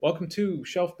Welcome to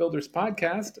Shelf Builders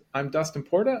Podcast. I'm Dustin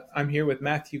Porta. I'm here with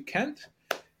Matthew Kent,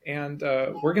 and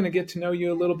we're going to get to know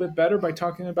you a little bit better by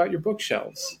talking about your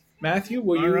bookshelves. Matthew,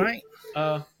 will All you? right.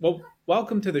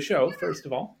 Welcome to the show, first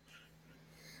of all.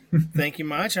 Thank you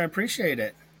much. I appreciate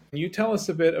it. Can you tell us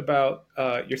a bit about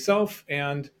yourself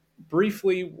and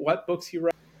briefly what books you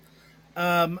write?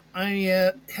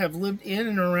 I have lived in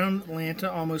and around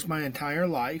Atlanta almost my entire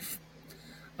life.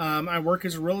 I work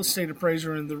as a real estate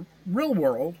appraiser in the real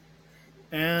world,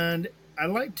 and I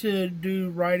like to do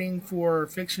writing for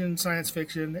fiction, science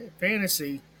fiction,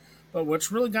 fantasy. But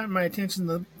what's really gotten my attention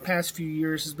the past few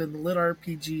years has been the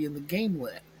LitRPG and the game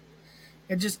lit.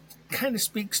 It just kind of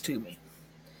speaks to me.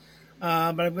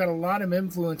 But I've got a lot of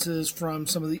influences from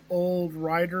some of the old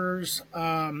writers.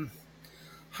 Heinlein,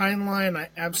 I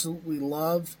absolutely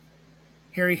love.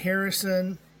 Harry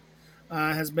Harrison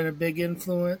has been a big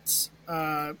influence.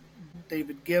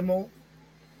 David Gemmell.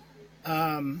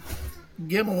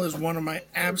 Gemmell is one of my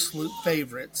absolute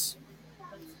favorites.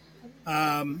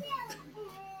 Can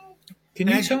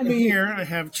you tell me? Here, I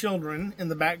have children in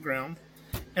the background,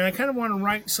 and I kind of want to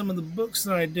write some of the books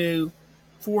that I do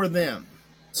for them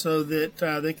so that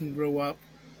they can grow up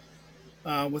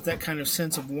with that kind of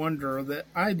sense of wonder that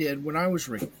I did when I was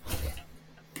reading.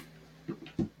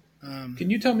 Can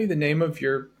you tell me the name of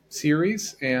your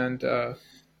series and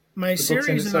my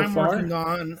series that I'm far? working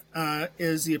on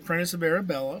is The Apprentice of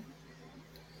Arabella.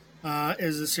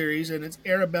 Is a series, and it's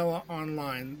Arabella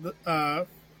Online.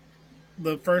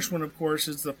 The first one, of course,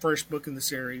 is the first book in the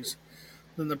series.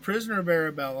 Then The Prisoner of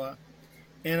Arabella,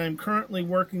 and I'm currently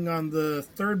working on the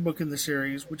third book in the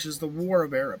series, which is The War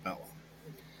of Arabella.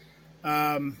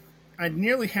 I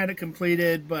nearly had it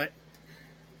completed, but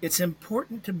it's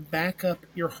important to back up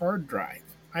your hard drive.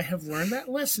 I have learned that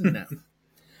lesson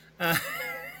now.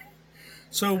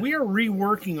 So we are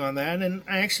reworking on that, and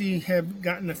I actually have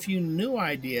gotten a few new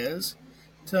ideas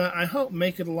to, I hope,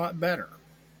 make it a lot better.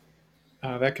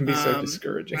 That can be so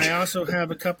discouraging. I also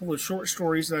have a couple of short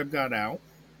stories that I've got out.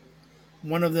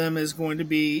 One of them is going to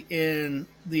be in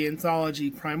the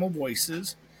anthology Primal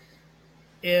Voices,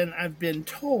 and I've been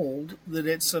told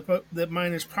that that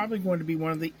mine is probably going to be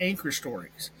one of the anchor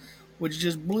stories, which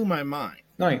just blew my mind.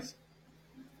 Nice.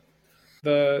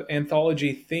 The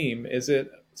anthology theme, is it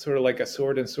sort of like a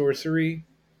sword and sorcery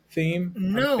theme?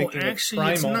 No,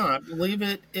 actually it's not. Believe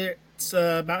it, it's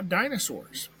about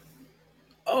dinosaurs.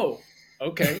 Oh,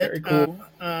 okay. Very cool.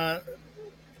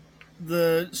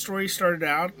 The story started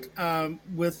out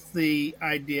with the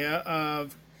idea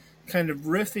of kind of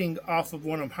riffing off of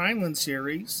one of Heinlein's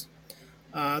series,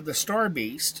 The Star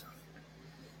Beast.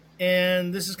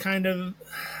 And this is kind of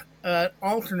an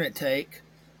alternate take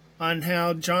on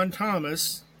how John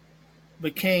Thomas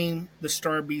became the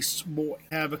Star Beast's boy.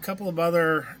 I have a couple of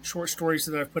other short stories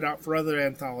that I've put out for other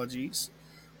anthologies.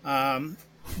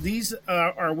 These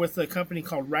are with a company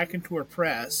called Raconteur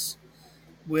Press,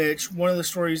 which one of the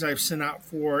stories I've sent out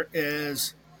for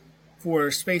is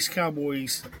for Space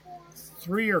Cowboys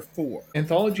 3 or 4.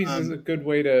 Anthologies is a good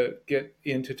way to get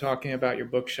into talking about your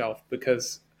bookshelf,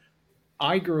 because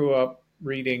I grew up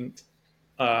reading,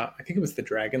 I think it was the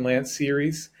Dragonlance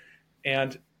series,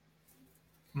 and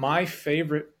my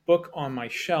favorite book on my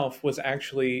shelf was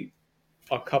actually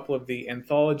a couple of the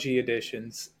anthology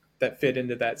editions that fit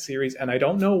into that series. And I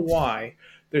don't know why.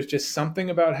 There's just something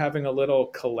about having a little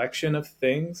collection of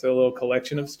things, a little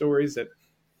collection of stories that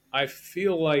I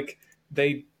feel like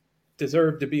they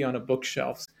deserve to be on a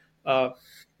bookshelf. How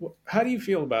do you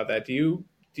feel about that? Do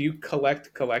you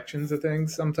collect collections of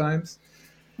things sometimes?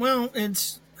 Well,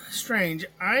 it's strange.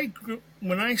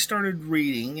 When I started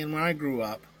reading and when I grew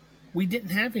up, we didn't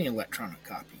have any electronic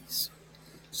copies.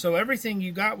 So everything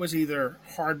you got was either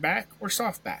hardback or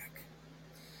softback.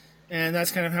 And that's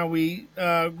kind of how we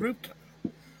grouped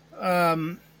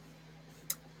them.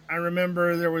 I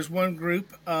remember there was one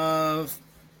group of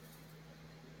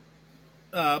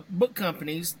book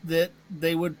companies that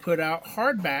they would put out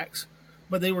hardbacks,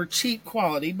 but they were cheap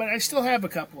quality, but I still have a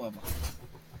couple of them.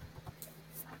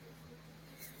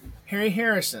 Harry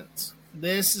Harrison's.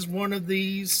 This is one of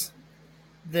these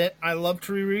that I love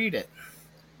to reread it.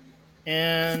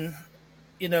 And,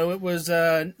 it was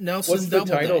Nelson What's the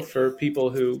Doubleday. title for people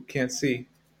who can't see?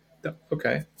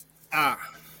 Okay.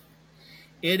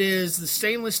 It is The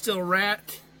Stainless Steel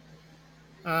Rat,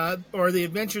 or The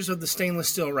Adventures of the Stainless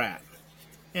Steel Rat.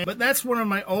 But that's one of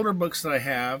my older books that I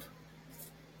have.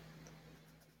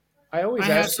 I always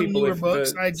ask people if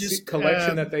books. the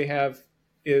collection that they have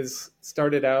is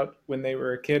started out when they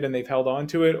were a kid and they've held on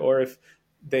to it, or if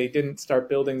they didn't start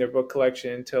building their book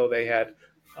collection until they had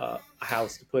a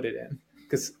house to put it in.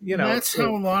 because That's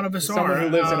how a lot of us as someone are. who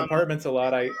lives in apartments a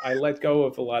lot, I let go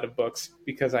of a lot of books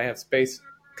because I have space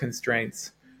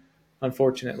constraints,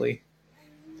 unfortunately.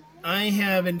 I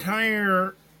have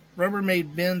entire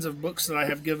Rubbermaid bins of books that I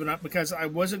have given up because I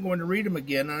wasn't going to read them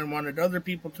again. And I wanted other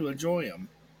people to enjoy them.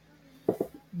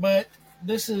 But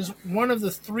this is one of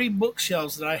the 3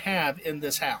 bookshelves that I have in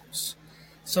this house.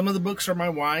 Some of the books are my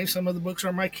wife's, some of the books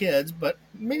are my kids, but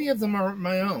many of them are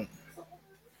my own.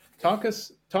 Talk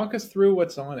us through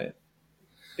what's on it,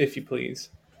 if you please.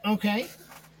 Okay.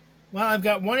 Well, I've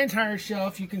got one entire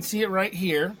shelf. You can see it right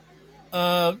here.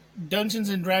 Dungeons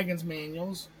and Dragons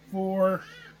manuals for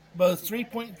both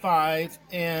 3.5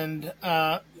 and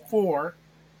 4.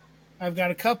 I've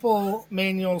got a couple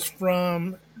manuals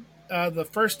from the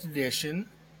first edition,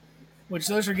 which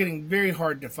those are getting very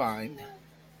hard to find.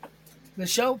 The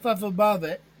shelf up above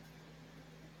it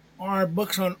are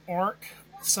books on art.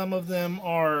 Some of them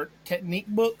are technique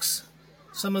books.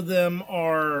 Some of them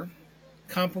are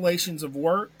compilations of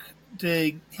work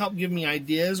to help give me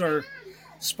ideas or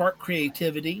spark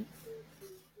creativity.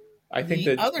 I think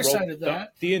The that other side of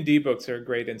that, D&D books are a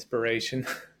great inspiration.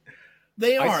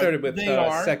 they I are. started with They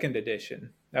are. second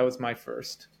edition. That was my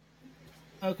first.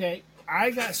 Okay. I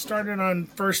got started on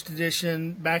first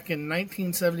edition back in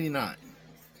 1979.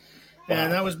 And Wow.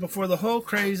 that was before the whole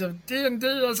craze of D&D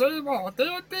is evil,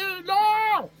 D&D,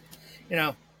 no! You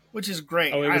know, which is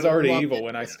great. Oh, it I was already loved evil it.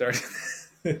 when I started.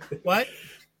 What?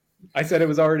 I said it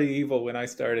was already evil when I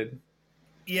started.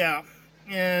 Yeah.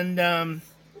 And I'm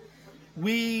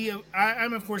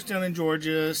of course down in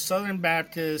Georgia, Southern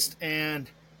Baptist, and,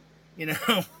 you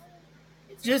know,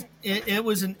 it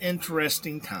was an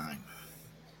interesting time.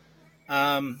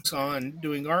 So on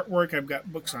doing artwork, I've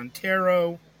got books on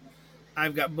tarot.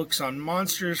 I've got books on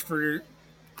monsters for,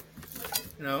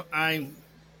 I'm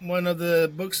one of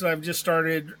the books that I've just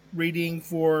started reading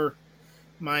for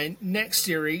my next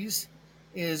series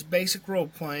is basic role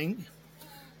playing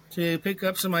to pick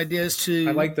up some ideas I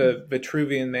to like the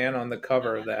Vitruvian Man on the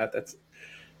cover of that. That's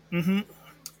mm-hmm,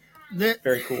 that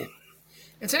very cool.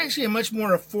 it's actually a much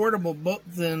more affordable book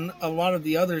than a lot of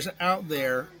the others out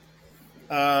there.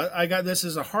 I got this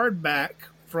as a hardback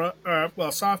from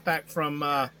softback from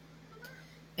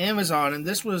Amazon, and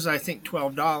this was I think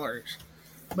 $12.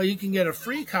 But you can get a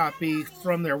free copy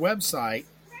from their website,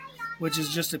 which is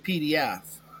just a PDF.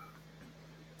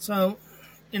 So,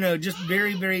 just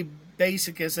very, very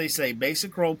basic, as they say,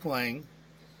 basic role playing.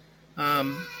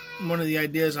 One of the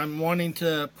ideas I'm wanting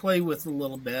to play with a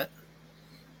little bit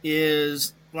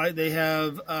is like they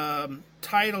have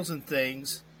titles and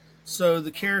things, so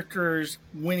the characters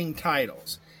winning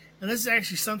titles. And this is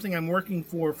actually something I'm working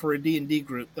for a D&D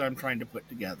group that I'm trying to put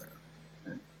together.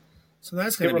 So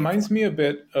that's going It to be fun. reminds me a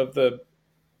bit of the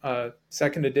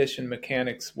second edition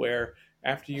mechanics where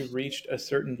after you reached a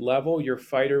certain level, your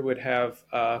fighter would have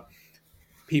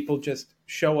people just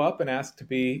show up and ask to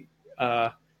be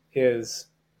his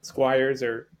squires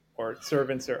or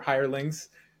servants or hirelings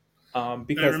I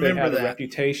because they remember had a that.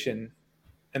 reputation.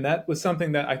 And that was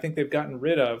something that I think they've gotten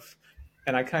rid of.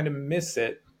 And I kind of miss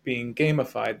it being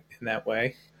gamified in that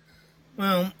way.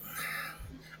 Well,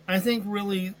 I think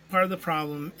really part of the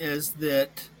problem is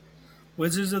that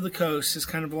Wizards of the Coast has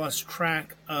kind of lost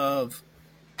track of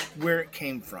where it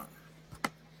came from.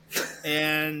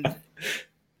 And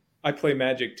I play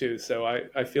Magic too, so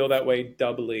I feel that way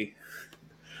doubly.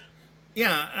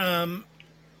 yeah,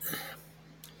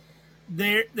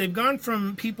 they've gone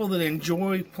from people that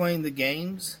enjoy playing the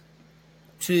games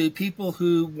to people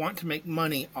who want to make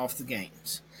money off the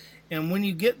games. And when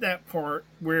you get that part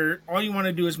where all you want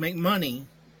to do is make money,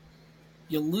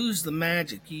 you lose the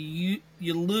magic. You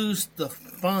lose the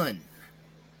fun.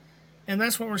 And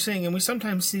that's what we're seeing. And we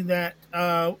sometimes see that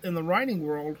in the writing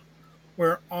world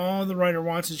where all the writer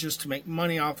wants is just to make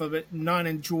money off of it, not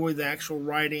enjoy the actual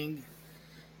writing.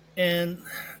 And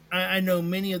I know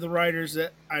many of the writers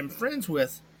that I'm friends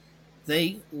with,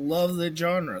 they love the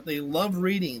genre. They love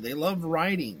reading. They love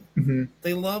writing. Mm-hmm.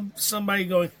 They love somebody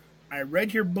going, I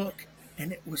read your book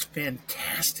and it was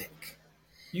fantastic.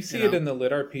 You You see it know, in the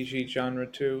lit RPG genre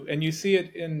too, and you see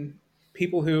it in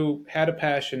people who had a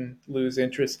passion lose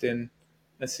interest in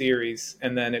a series,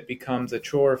 and then it becomes a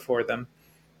chore for them.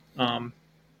 Um,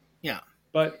 yeah.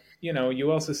 but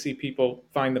you also see people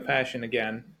find the passion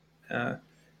again. Uh,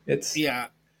 it's Yeah.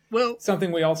 Well,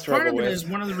 something we all part struggle of it with. is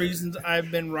one of the reasons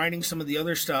I've been writing some of the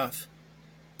other stuff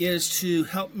is to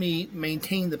help me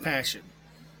maintain the passion.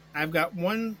 I've got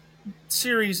one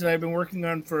series that I've been working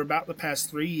on for about the past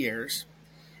 3 years,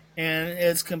 and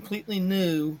it's completely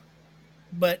new,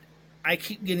 but I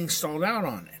keep getting stalled out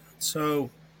on it. So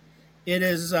it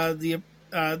is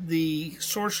The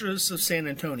Sorceress of San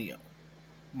Antonio.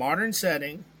 Modern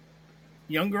setting.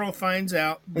 Young girl finds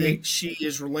out I that mean, she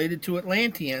is related to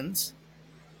Atlanteans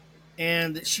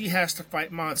and that she has to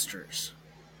fight monsters.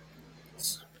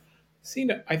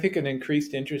 seen, I think, an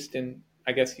increased interest in,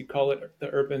 I guess you'd call it the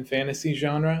urban fantasy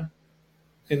genre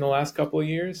in the last couple of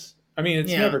years. I mean,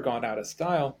 it's Yeah. never gone out of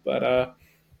style, but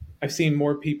I've seen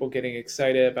more people getting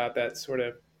excited about that sort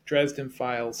of Dresden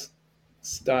Files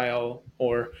style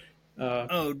or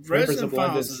Oh, Whimpers Dresden of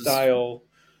London Files is style.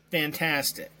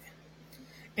 fantastic.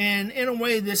 And in a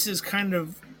way, this is kind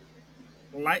of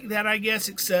like that, I guess,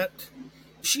 except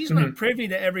she's not Mhm. privy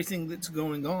to everything that's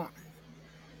going on.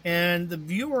 And the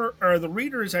viewer or the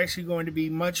reader is actually going to be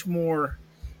much more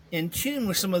in tune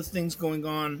with some of the things going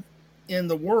on in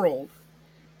the world.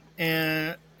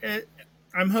 And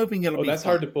I'm hoping it'll Oh, be that's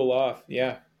hard fun. to pull off.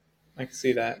 Yeah, I can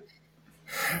see that.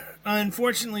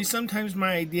 Unfortunately, sometimes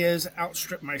my ideas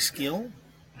outstrip my skill,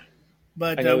 I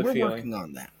but know the we're feeling. working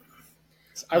on that.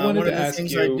 I wanted One to of the ask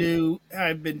things you.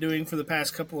 I've been doing for the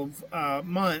past couple of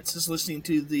months is listening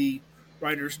to the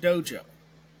Writer's Dojo.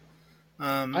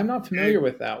 I'm not familiar And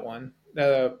with that one.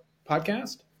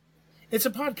 Podcast? it's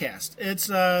a podcast. It's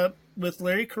with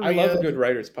Larry I love a Correa. good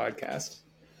writer's podcast.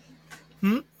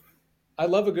 Hmm? I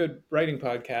love a good writing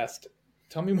podcast.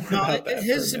 Tell me more No, about that for a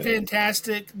his is minute.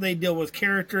 fantastic. They deal with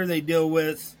character. They deal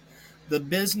with the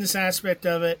business aspect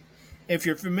of it. If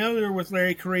you're familiar with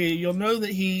Larry Correa, you'll know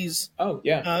that he's Oh,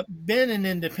 yeah. been an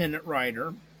independent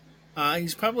writer.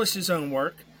 He's published his own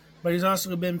work, but he's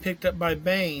also been picked up by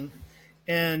Bain.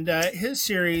 And his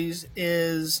series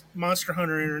is Monster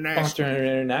Hunter Monster International, Hunter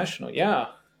International. Yeah.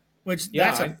 which Yeah,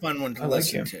 that's a fun one to I like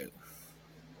listen him. to.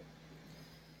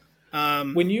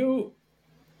 Um, When you.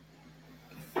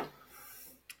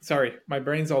 Sorry, my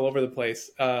brain's all over the place.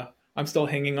 I'm still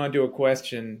hanging on to a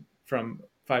question from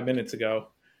 5 minutes ago.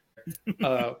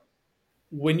 Uh,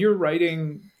 when you're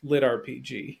writing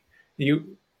LitRPG,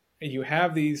 you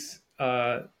have these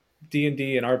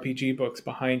D&D and RPG books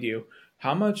behind you.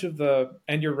 How much of the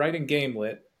and you're writing game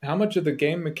lit? How much of the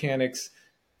game mechanics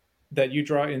that you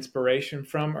draw inspiration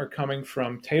from are coming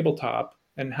from tabletop,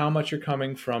 and how much are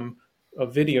coming from a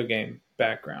video game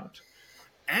background?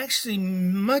 Actually,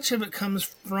 much of it comes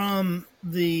from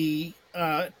the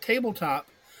tabletop.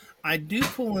 I do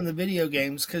pull in the video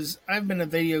games because I've been a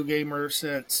video gamer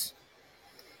since.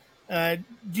 Do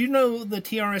you know the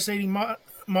TRS-80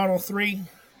 Model 3?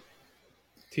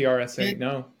 TRS-8, It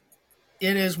no.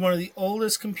 it is one of the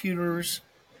oldest computers.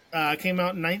 Came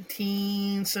out in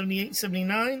 1978,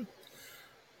 79.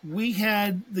 We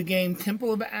had the game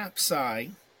Temple of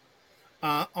Apsi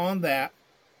on that,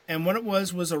 and what it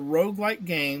was a roguelike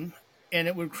game, and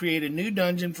it would create a new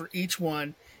dungeon for each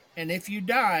one. And if you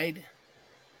died,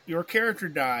 your character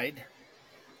died,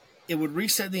 it would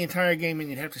reset the entire game, and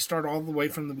you'd have to start all the way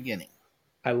from the beginning.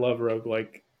 I love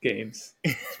roguelike games,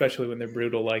 especially when they're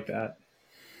brutal like that.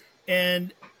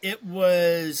 And it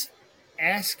was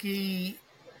ASCII,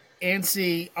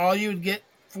 ANSI, all you would get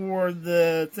for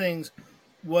the things.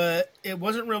 What it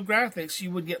wasn't real graphics.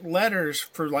 You would get letters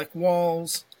for like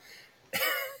walls.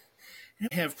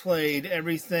 Have played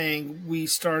everything. We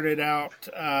started out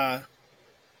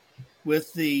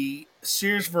with the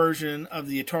Sears version of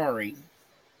the Atari,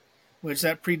 which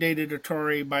that predated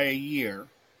Atari by a year.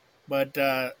 But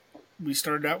we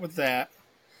started out with that.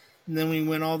 And then we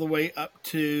went all the way up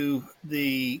to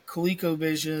the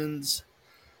ColecoVisions,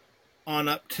 on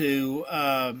up to,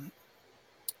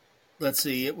 let's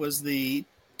see, it was the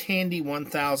Tandy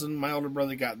 1000. My older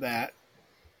brother got that.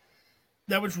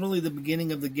 That was really the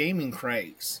beginning of the gaming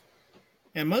craze.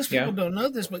 And most people Yeah. don't know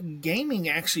this, but gaming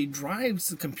actually drives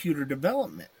the computer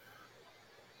development.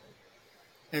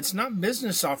 It's not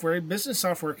business software. Business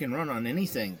software can run on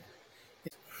anything.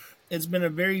 It's been a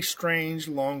very strange,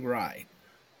 long ride.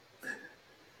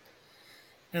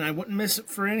 And I wouldn't miss it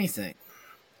for anything.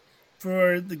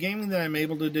 For the gaming that I'm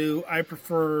able to do, I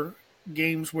prefer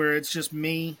games where it's just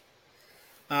me.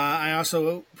 I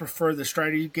also prefer the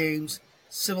strategy games.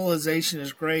 Civilization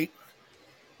is great.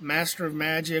 Master of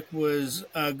Magic was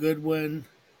a good one.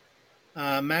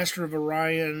 Master of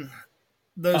Orion,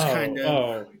 those kind Oh,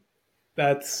 of. oh,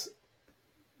 that's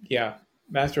yeah.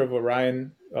 Master of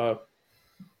Orion,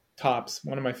 tops,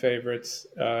 one of my favorites.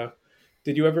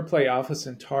 Did you ever play Alpha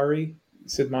Centauri,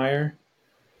 Sid Meier?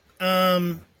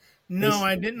 Um, no, His,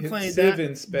 I didn't his play Civ that.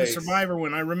 in The space. Survivor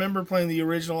one. I remember playing the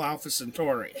original Alpha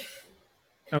Centauri.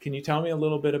 Can you tell me a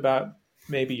little bit about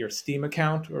maybe your Steam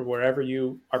account or wherever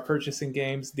you are purchasing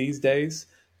games these days,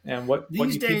 and what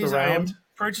These you keep days, I around? am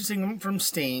purchasing them from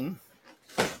Steam,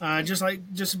 just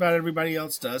like just about everybody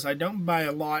else does. I don't buy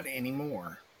a lot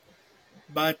anymore.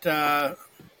 But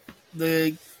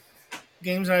the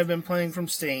games I've been playing from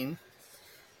Steam,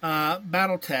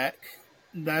 BattleTech,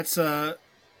 that's a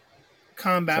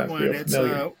combat Sounds one. real It's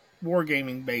familiar.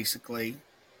 wargaming basically.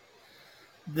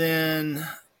 Then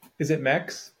Is it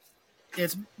mechs?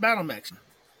 it's Battle Mech.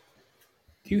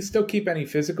 Do you still keep any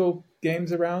physical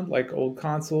games around, like old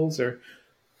consoles or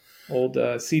old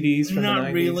CDs from the Not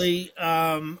 90s? really.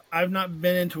 I've not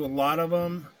been into a lot of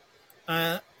them.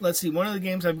 Let's see. One of the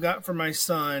games I've got for my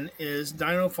son is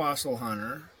Dino Fossil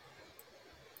Hunter.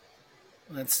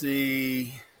 Let's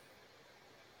see.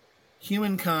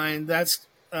 Humankind. That's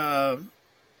a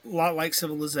lot like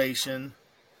Civilization.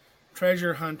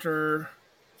 Treasure Hunter.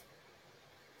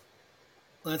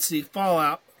 Let's see.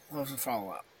 Fallout. What was the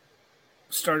Fallout?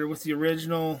 Started with the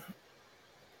original.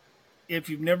 If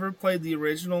you've never played the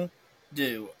original,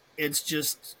 do. It's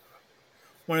just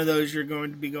one of those you're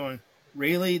going to be going,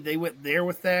 really? They went there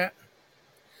with that?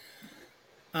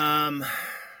 Um,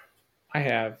 I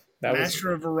have. That was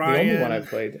Master of the only one I Orion,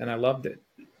 played, and I loved it.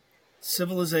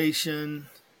 Civilization,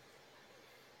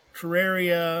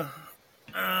 Terraria,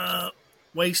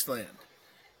 Wasteland.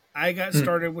 I got Hmm.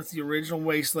 started with the original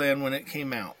Wasteland when it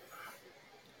came out.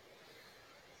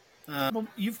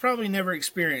 You've probably never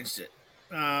experienced it.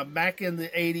 Back in the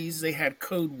 80s, they had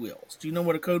code wheels. Do you know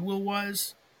what a code wheel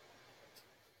was?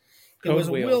 It Code was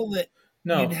a Wheel. wheel that you'd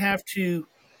No. have to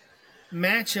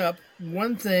match up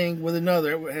one thing with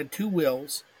another. It had two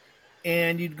wheels,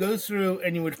 and you'd go through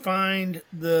and you would find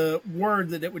the word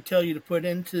that it would tell you to put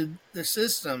into the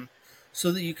system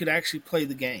so that you could actually play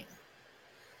the game.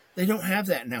 They don't have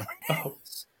that now. Oh,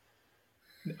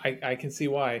 I can see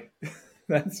why.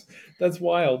 that's that's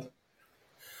wild.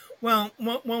 Well,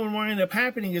 what would wind up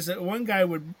happening is that one guy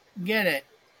would get it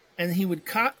and he would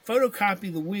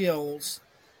photocopy the wheels,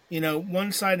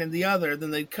 one side and the other. Then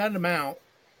they'd cut them out,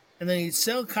 and then he'd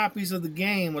sell copies of the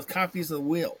game with copies of the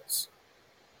wheels.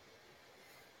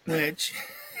 Which,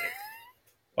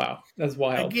 Wow, that's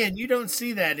wild. again, you don't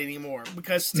see that anymore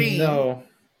because Steam. No.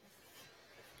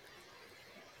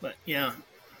 But yeah,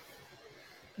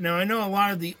 now I know a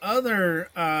lot of the other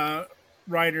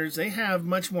writers. They have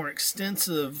much more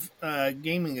extensive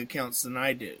gaming accounts than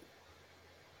I do.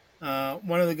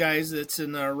 One of the guys that's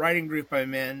in the writing group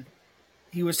I'm in,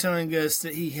 he was telling us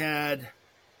that he had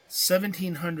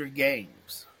 1,700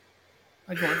 games.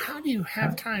 I go, how do you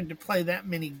have time to play that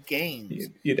many games?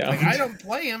 You Like, don't. I don't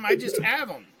play them, I just have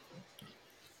them.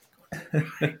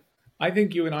 I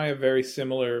think you and I have very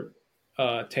similar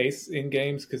tastes in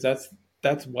games because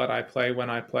that's what I play when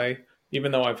I play.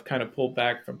 Even though I've kind of pulled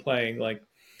back from playing, like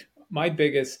my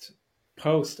biggest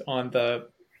post on the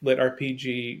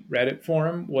LitRPG Reddit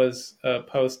forum was a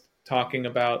post talking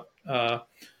about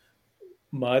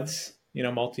MUDs,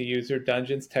 multi-user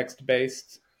dungeons,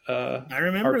 text-based I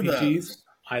remember RPGs. those.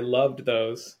 I loved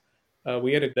those.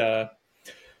 We had a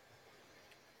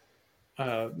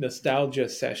nostalgia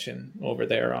session over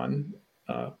there on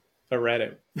a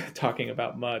Reddit talking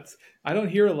about MUDs. I don't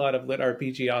hear a lot of lit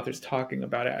RPG authors talking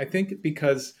about it. I think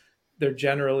because they're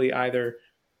generally either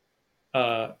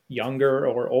younger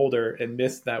or older and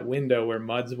missed that window where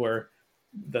MUDs were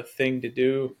the thing to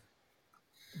do.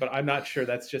 But I'm not sure.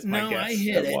 That's just my No, I guess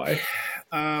hit at it. why.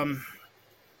 Um,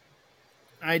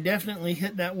 I definitely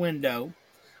hit that window.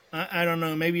 I don't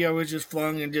know. Maybe I was just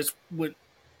flung and just went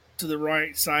to the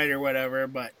right side or whatever.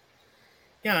 But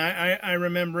yeah, I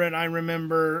remember it. I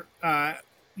remember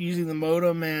using the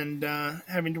modem and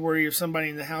having to worry if somebody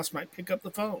in the house might pick up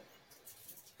the phone.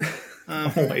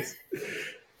 Always.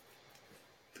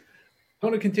 I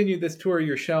want to continue this tour of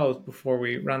your shelves before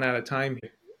we run out of time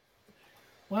here.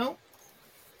 Well,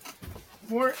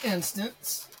 for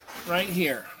instance, right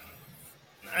here,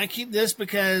 I keep this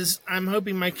because I'm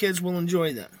hoping my kids will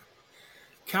enjoy them.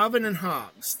 Calvin and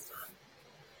Hobbes.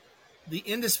 The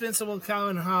indispensable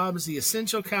Calvin and Hobbes, the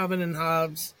essential Calvin and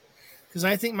Hobbes, because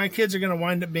I think my kids are going to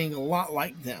wind up being a lot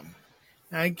like them.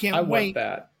 I I can't want wait.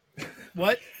 that.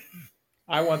 What?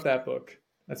 I want that book.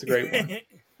 That's a great one.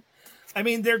 I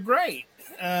mean, they're great.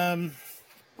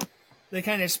 They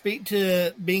kind of speak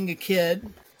to being a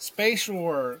kid. Space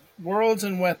War, Worlds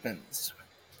and Weapons.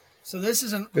 So this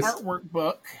is an artwork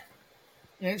book,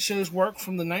 and it shows work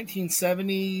from the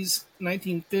 1970s,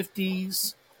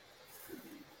 1950s,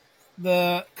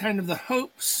 the kind of the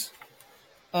hopes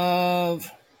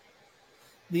of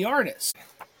the artist.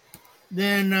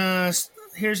 Then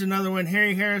here's another one,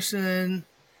 Harry Harrison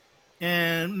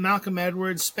and Malcolm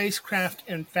Edwards, Spacecraft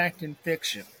and Fact and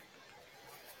Fiction.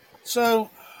 So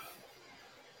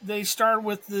they start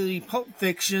with the Pulp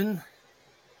Fiction,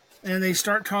 and they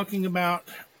start talking about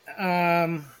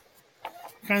kind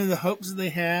of the hopes that they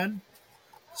had.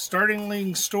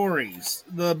 startling stories,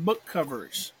 the book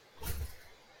covers.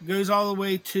 Goes all the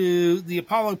way to the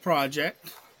Apollo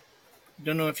project.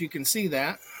 Don't know if you can see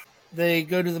that. They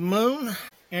go to the moon,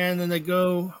 and then they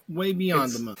go way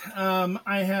beyond the It's moon.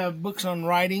 I have books on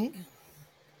writing,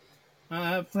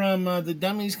 from the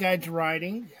Dummy's Guide to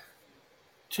Writing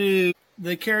to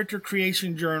the Character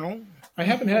Creation Journal. I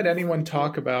haven't had anyone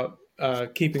talk about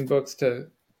keeping books to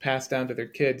pass down to their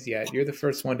kids yet. You're the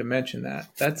first one to mention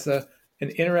that. That's an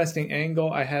interesting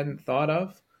angle I hadn't thought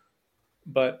of.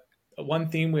 But one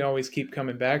theme we always keep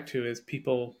coming back to is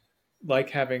people like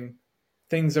having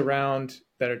things around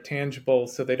that are tangible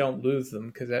so they don't lose them.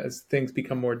 Because as things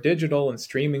become more digital and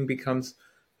streaming becomes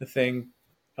the thing,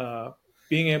 uh,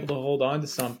 being able to hold on to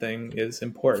something is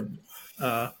important.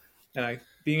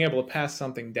 Being able to pass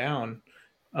something down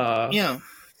uh, Yeah.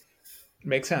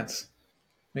 makes sense.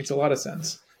 Makes a lot of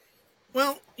sense.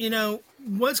 Well,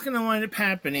 what's going to wind up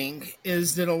happening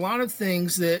is that a lot of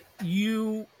things that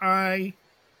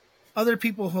other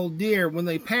people hold dear, when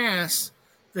they pass,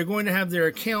 they're going to have their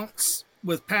accounts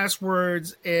with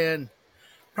passwords, and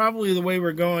probably the way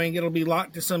we're going, it'll be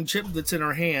locked to some chip that's in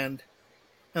our hand.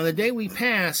 Now, the day we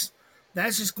pass,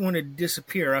 that's just going to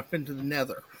disappear up into the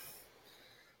nether.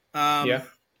 Yeah.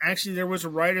 Actually, there was a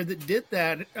writer that did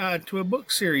that to a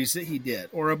book series that he did,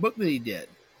 or a book that he did.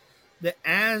 That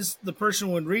as the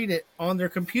person would read it on their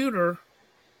computer,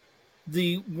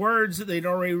 the words that they'd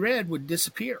already read would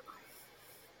disappear.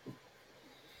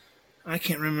 I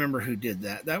can't remember who did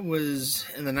that. That was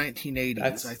in the 1980s,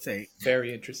 That's I think.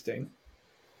 very interesting.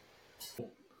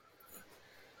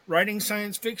 Writing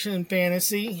science fiction and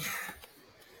fantasy,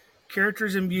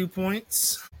 characters and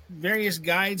viewpoints, various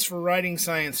guides for writing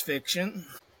science fiction.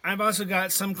 I've also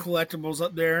got some collectibles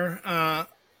up there.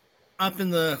 Up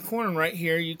in the corner right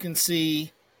here, you can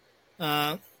see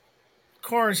cars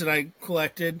that I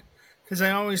collected because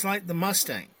I always liked the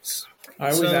Mustangs.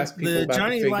 I always So ask people the about the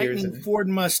Johnny figures Lightning Ford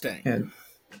Mustang. and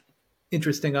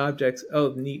interesting objects.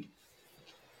 Oh, neat.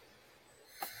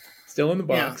 Still in the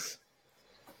Yeah. box.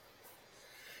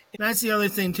 And that's the other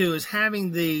thing too, is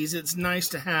having these, it's nice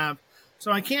to have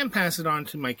so I can pass it on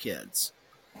to my kids.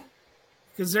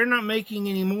 Because they're not making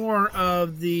any more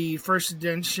of the first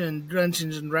edition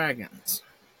Dungeons and Dragons.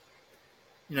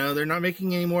 They're not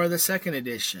making any more of the second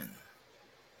edition.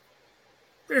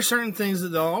 There are certain things that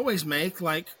they'll always make,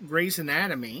 like Grey's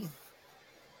Anatomy,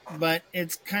 but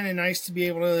it's kind of nice to be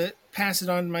able to pass it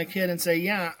on to my kid and say,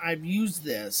 yeah, I've used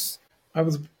this. I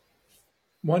was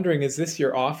wondering, is this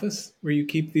your office where you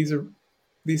keep these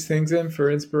things in for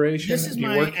inspiration? This is Do you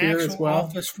my work here as actual well?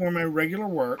 office for my regular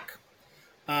work.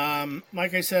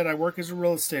 Like I said, I work as a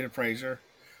real estate appraiser.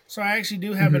 So I actually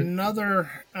do have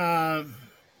another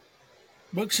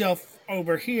bookshelf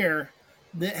over here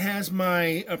that has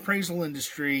my appraisal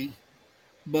industry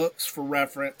books for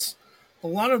reference. A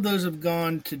lot of those have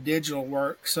gone to digital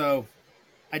work, so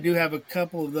I do have a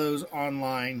couple of those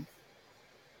online.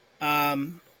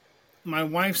 My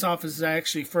wife's office is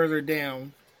actually further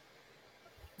down.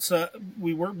 So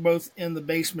we work both in the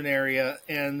basement area,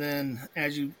 and then,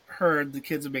 as you heard, the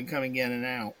kids have been coming in and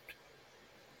out.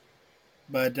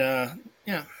 But,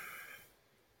 yeah.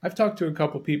 I've talked to a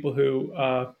couple people who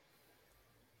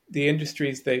the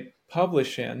industries they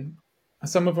publish in.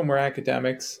 Some of them were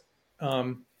academics.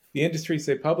 The industries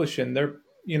they publish in, they're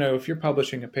if you're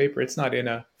publishing a paper, it's not in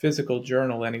a physical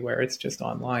journal anywhere. It's just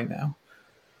online now.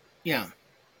 Yeah.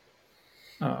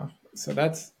 So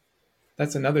that's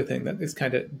another thing that is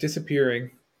kind of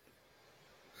disappearing.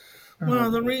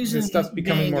 Well, the This reason stuff's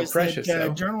becoming being more is precious, that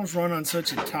though. journals run on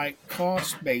such a tight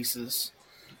cost basis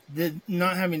that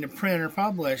not having to print or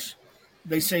publish,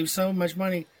 they save so much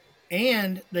money,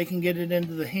 and they can get it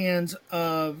into the hands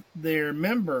of their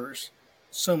members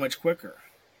so much quicker.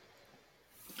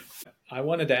 I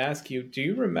wanted to ask you: do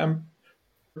you remember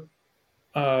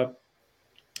uh,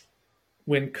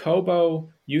 when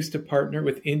Kobo used to partner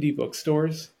with indie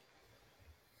bookstores?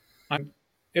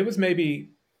 It was maybe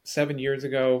 7 years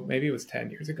ago, maybe it was 10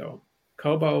 years ago.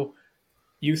 Kobo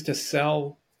used to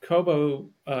sell Kobo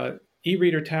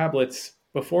e-reader tablets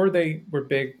before they were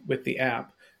big with the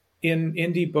app in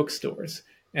indie bookstores.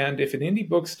 And if an indie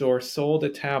bookstore sold a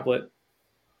tablet,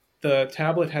 the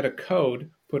tablet had a code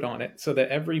put on it so that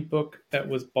every book that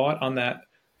was bought on that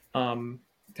um,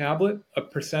 tablet, a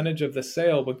percentage of the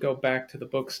sale would go back to the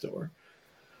bookstore.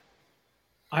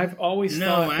 I've always No,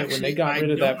 thought that when they actually, got I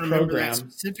rid of don't that remember that program,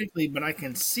 specifically, but I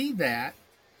can see that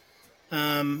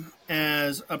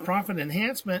as a profit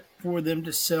enhancement for them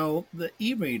to sell the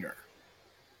e-reader.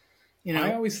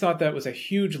 I always thought that was a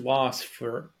huge loss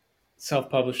for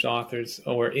self-published authors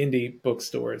or indie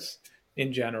bookstores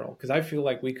in general, because I feel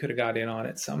like we could have got in on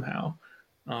it somehow.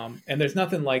 And there's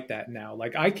nothing like that now.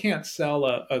 Like I can't sell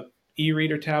a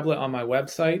e-reader tablet on my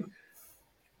website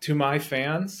to my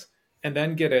fans and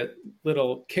then get a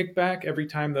little kickback every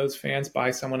time those fans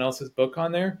buy someone else's book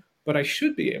on there, but I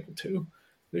should be able to.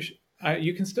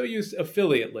 You can still use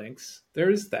affiliate links. There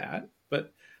is that,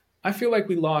 but I feel like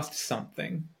we lost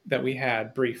something that we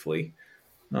had briefly.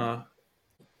 Uh,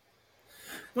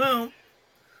 Well,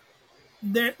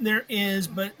 there is,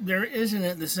 but there isn't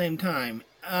at the same time.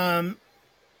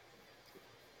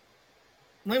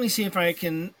 Let me see if I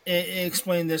can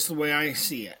explain this the way I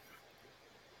see it.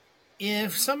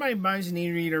 If somebody buys an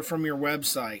e-reader from your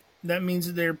website, that means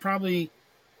that they're probably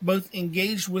both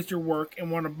engaged with your work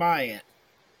and want to buy it.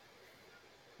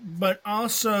 But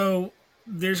also,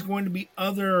 there's going to be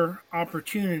other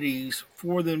opportunities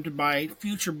for them to buy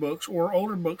future books or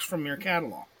older books from your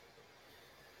catalog.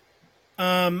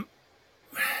 Um,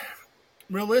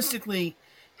 Realistically,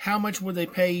 how much would they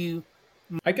pay you?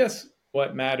 I guess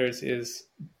what matters is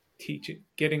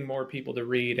getting more people to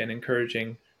read and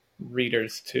encouraging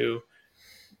readers to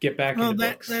get back Well, into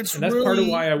books. that's And that's part of really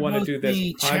why I want to both do this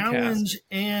the podcast. challenge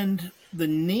and the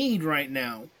need right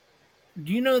now.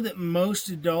 Do you know that most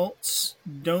adults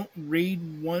don't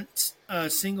read once a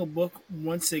single book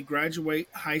once they graduate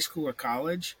high school or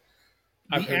college?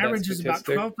 I've The heard that average is about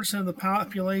statistic. 12% of the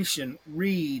population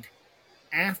read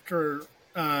after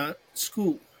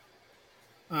school,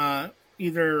 uh,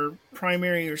 either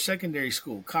primary or secondary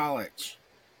school, college,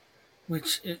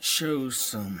 which it shows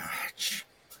so much.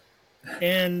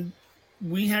 And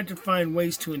we had to find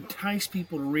ways to entice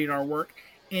people to read our work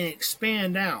and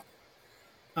expand out.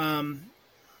 Um,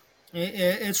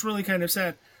 it's really kind of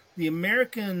sad. The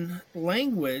American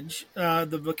language,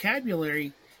 the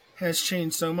vocabulary has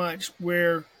changed so much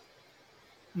where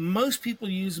most people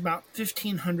use about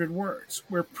 1,500 words,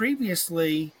 where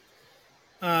previously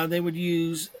they would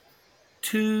use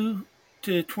 2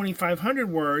 to 2,500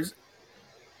 words,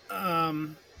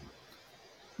 um,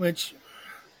 which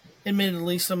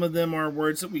admittedly some of them are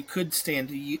words that we could stand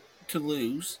to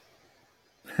lose.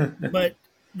 But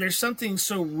there's something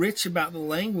so rich about the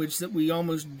language that we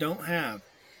almost don't have.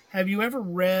 Have you ever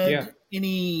Yeah.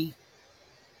 read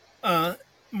uh,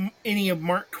 any of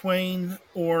Mark Twain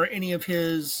or any of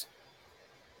his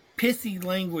pithy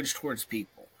language towards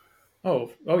people?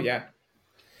 Oh yeah.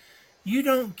 You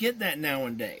don't get that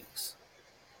nowadays.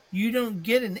 You don't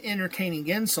get an entertaining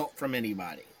insult from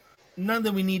anybody. Not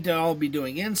that we need to all be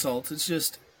doing insults. It's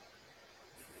just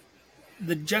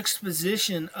the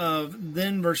juxtaposition of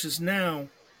then versus now,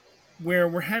 where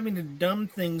we're having to dumb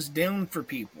things down for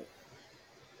people.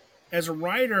 As a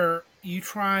writer, you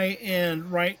try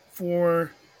and write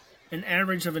for an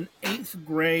average of an eighth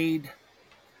grade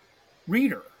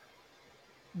reader,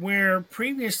 where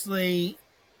previously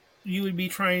you would be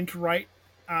trying to write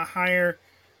higher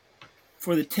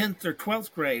for the 10th or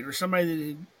 12th grade or somebody that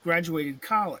had graduated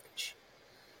college.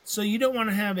 So you don't want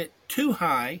to have it too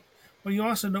high, but you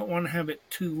also don't want to have it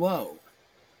too low.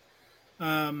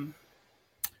 Um,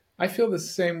 I feel the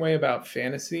same way about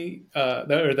fantasy.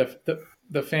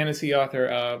 The fantasy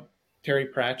author Terry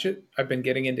Pratchett. I've been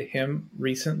getting into him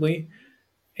recently,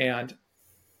 and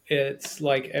it's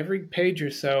like every page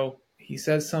or so he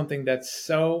says something that's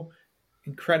so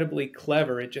incredibly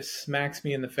clever it just smacks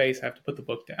me in the face. I have to put the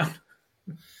book down.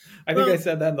 I think I well,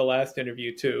 said that in the last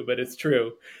interview too, but it's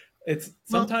true. It's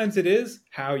well, sometimes it is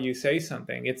how you say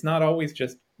something. It's not always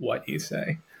just what you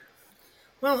say.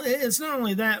 well. It's not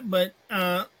only that, but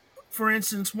for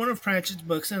instance, one of Pratchett's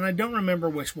books, and I don't remember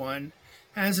which one,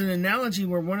 has an analogy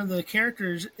where one of the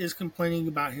characters is complaining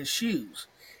about his shoes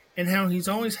and how he's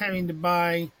always having to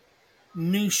buy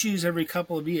new shoes every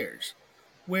couple of years.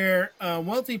 Where a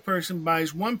wealthy person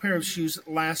buys one pair of shoes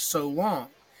that lasts so long.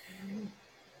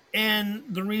 And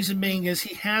the reason being is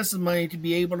he has the money to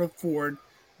be able to afford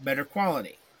better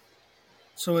quality.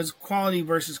 So it's quality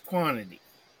versus quantity.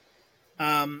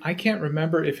 Um, I can't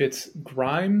remember if it's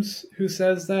Grimes who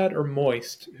says that or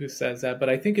Moist who says that, but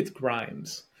I think it's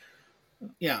Grimes.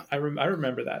 yeah. I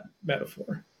remember that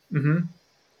metaphor. Mm-hmm.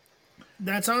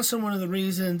 That's also one of the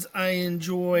reasons I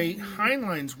enjoy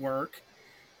Heinlein's work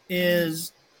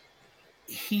is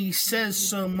he says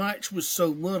so much with so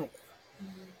little.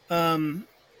 Um,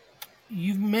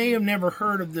 you may have never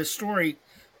heard of this story,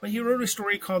 but he wrote a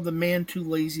story called The Man Too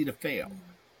Lazy to Fail.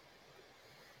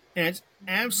 And it's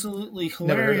absolutely Never heard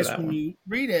of hilarious that when one. you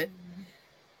read it.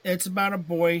 It's about a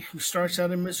boy who starts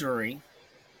out in Missouri,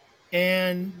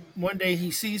 and one day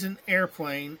he sees an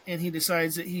airplane, and he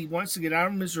decides that he wants to get out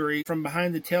of Missouri from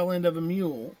behind the tail end of a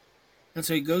mule. And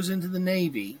so he goes into the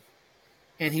Navy,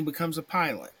 and he becomes a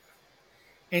pilot.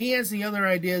 And he has the other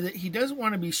idea that he doesn't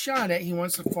want to be shot at. He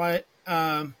wants to fly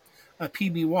a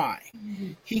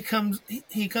PBY. He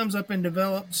comes up and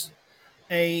develops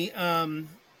a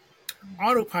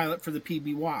autopilot for the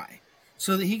PBY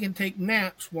so that he can take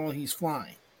naps while he's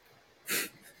flying.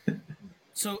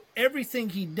 So everything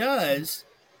he does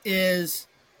is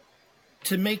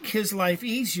to make his life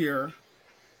easier.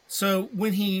 So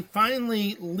when he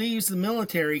finally leaves the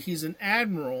military, he's an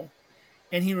admiral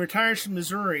and he retires from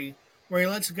Missouri, where he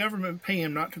lets the government pay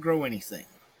him not to grow anything.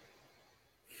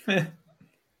 I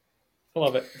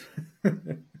love it.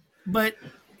 But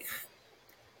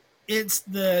it's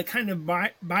the kind of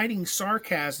biting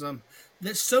sarcasm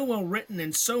that's so well written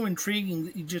and so intriguing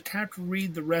that you just have to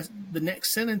read the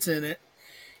next sentence in it,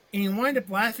 and you wind up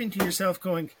laughing to yourself,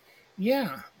 going,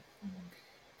 "Yeah,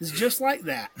 it's just like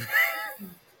that."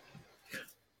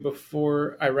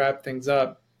 Before I wrap things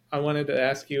up, I wanted to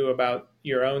ask you about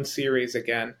your own series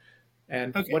again.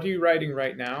 And Okay. what are you writing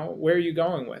right now? Where are you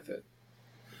going with it?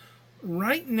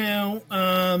 Right now,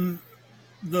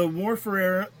 the War for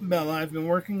Arabella, I've been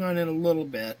working on it a little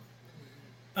bit.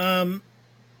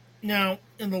 Now,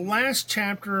 in the last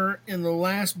chapter, in the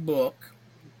last book,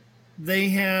 they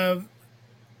have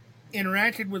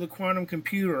interacted with a quantum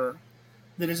computer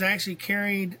that has actually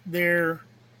carried their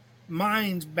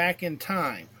minds back in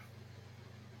time.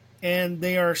 And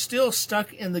they are still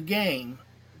stuck in the game,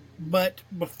 but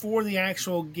before the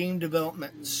actual game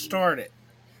development started.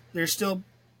 They're stuck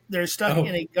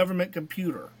in a government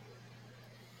computer.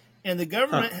 And the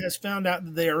government has found out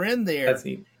that they are in there That's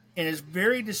neat. and is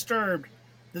very disturbed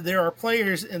that there are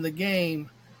players in the game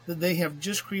that they have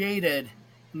just created,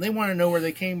 and they want to know where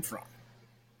they came from.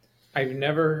 I've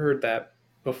never heard that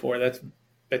before. That's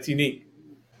unique.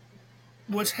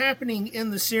 What's happening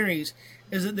in the series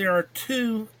is that there are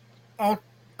two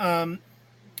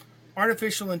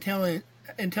artificial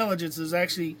intelligences.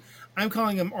 Actually, I'm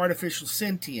calling them artificial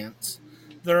sentience.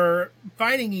 They're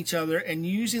fighting each other and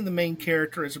using the main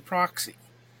character as a proxy.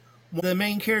 The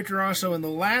main character also in the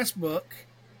last book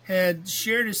had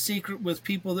shared a secret with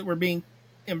people that were being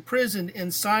imprisoned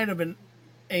inside of an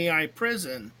AI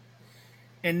prison,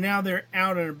 and now they're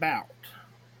out and about.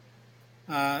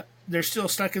 They're still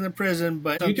stuck in the prison,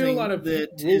 but You do a lot of rule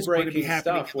breaking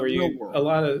stuff where a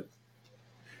lot of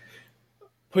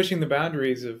pushing the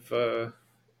boundaries of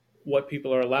what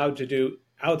people are allowed to do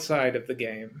outside of the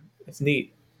game. It's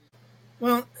neat.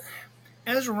 Well,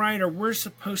 as a writer, we're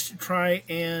supposed to try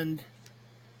and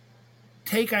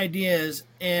take ideas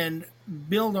and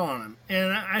build on them.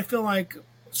 And I feel like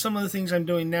some of the things I'm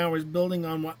doing now is building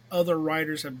on what other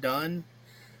writers have done,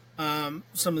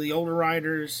 some of the older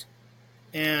writers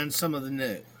and some of the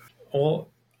new. Well,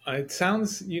 it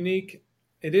sounds unique.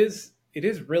 It is. It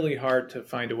is really hard to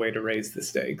find a way to raise the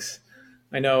stakes.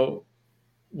 I know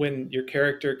when your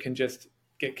character can just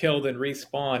get killed and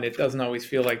respawn, it doesn't always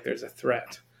feel like there's a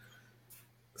threat.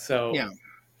 So, Yeah.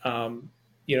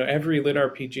 Every lit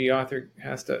RPG author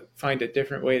has to find a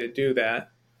different way to do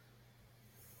that.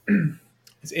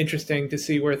 It's interesting to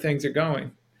see where things are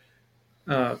going.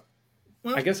 Well,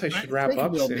 I guess I should wrap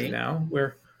up soon now.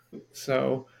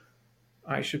 So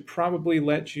I should probably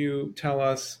let you tell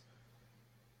us.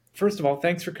 First of all,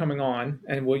 thanks for coming on,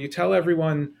 and will you tell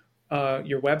everyone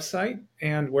your website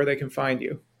and where they can find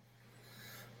you?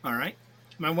 All right.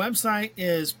 My website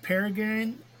is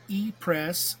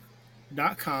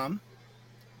ParagonEPress.com.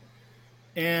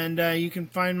 And you can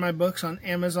find my books on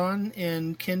Amazon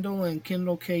and Kindle and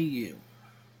Kindle KU.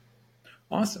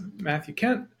 Awesome. Matthew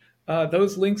Kent.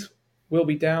 Those links will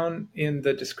be down in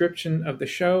the description of the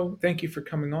show. Thank you for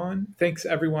coming on. Thanks,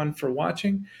 everyone, for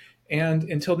watching. And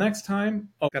until next time,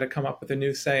 I've got to come up with a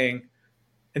new saying.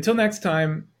 Until next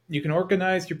time, you can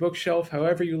organize your bookshelf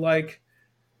however you like,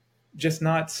 just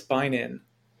not spine in.